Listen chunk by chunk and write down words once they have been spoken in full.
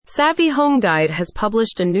Savvy Home Guide has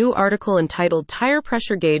published a new article entitled Tire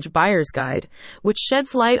Pressure Gauge Buyer's Guide, which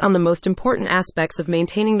sheds light on the most important aspects of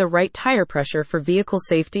maintaining the right tire pressure for vehicle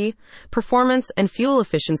safety, performance, and fuel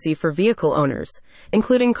efficiency for vehicle owners,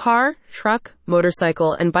 including car, truck,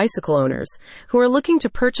 motorcycle, and bicycle owners who are looking to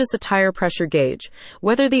purchase a tire pressure gauge.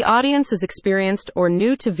 Whether the audience is experienced or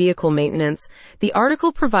new to vehicle maintenance, the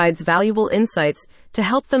article provides valuable insights to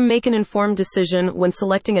help them make an informed decision when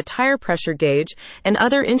selecting a tire pressure gauge, and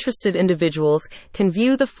other interested individuals can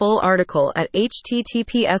view the full article at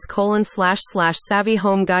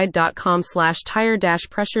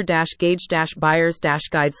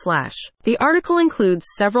https://savvyhomeguide.com/tire-pressure-gauge-buyers-guide/. The article includes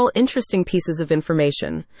several interesting pieces of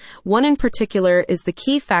information. One in particular is the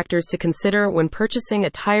key factors to consider when purchasing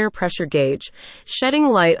a tire pressure gauge, shedding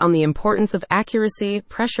light on the importance of accuracy,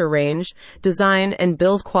 pressure range, design and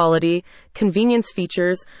build quality, convenience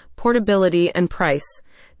features, portability, and price.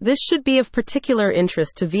 This should be of particular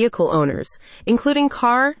interest to vehicle owners, including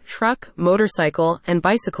car, truck, motorcycle, and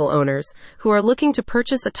bicycle owners who are looking to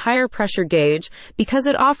purchase a tire pressure gauge because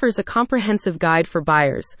it offers a comprehensive guide for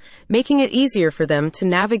buyers, making it easier for them to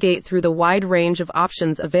navigate through the wide range of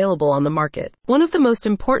options available on the market. One of the most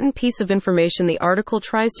important pieces of information the article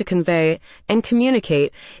tries to convey and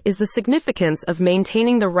communicate is the significance of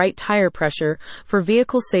maintaining the right tire pressure for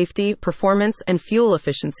vehicle safety, performance, and fuel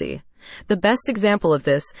efficiency. The best example of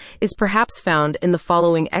this is perhaps found in the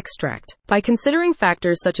following extract. By considering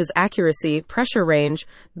factors such as accuracy, pressure range,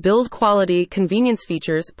 build quality, convenience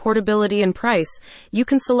features, portability, and price, you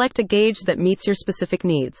can select a gauge that meets your specific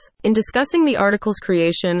needs. In discussing the article's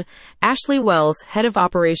creation, Ashley Wells, Head of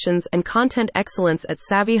Operations and Content Excellence at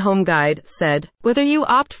Savvy Home Guide, said, "Whether you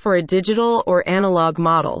opt for a digital or analog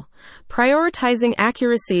model, prioritizing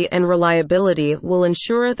accuracy and reliability will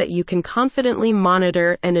ensure that you can confidently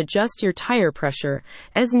monitor and adjust your tire pressure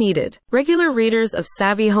as needed." Regular readers of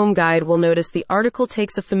Savvy Home Guide will notice the article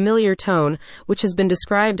takes a familiar tone, which has been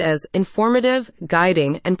described as informative,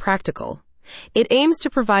 guiding, and practical. It aims to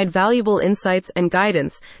provide valuable insights and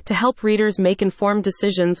guidance to help readers make informed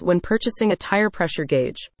decisions when purchasing a tire pressure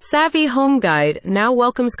gauge. Savvy Home Guide now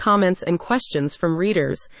welcomes comments and questions from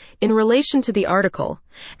readers in relation to the article,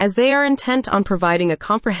 as they are intent on providing a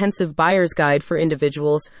comprehensive buyer's guide for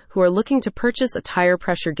individuals who are looking to purchase a tire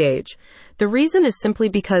pressure gauge. The reason is simply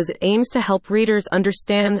because it aims to help readers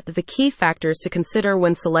understand the key factors to consider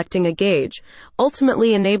when selecting a gauge,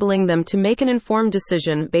 ultimately enabling them to make an informed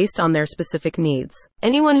decision based on their specific needs.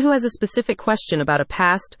 Anyone who has a specific question about a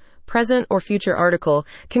past, present, or future article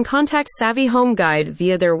can contact Savvy Home Guide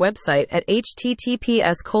via their website at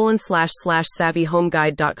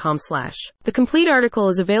https://savvyhomeguide.com/. The complete article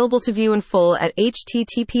is available to view in full at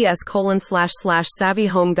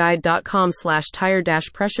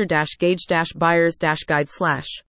https://savvyhomeguide.com/tire-pressure-gauge-buyers-guide/.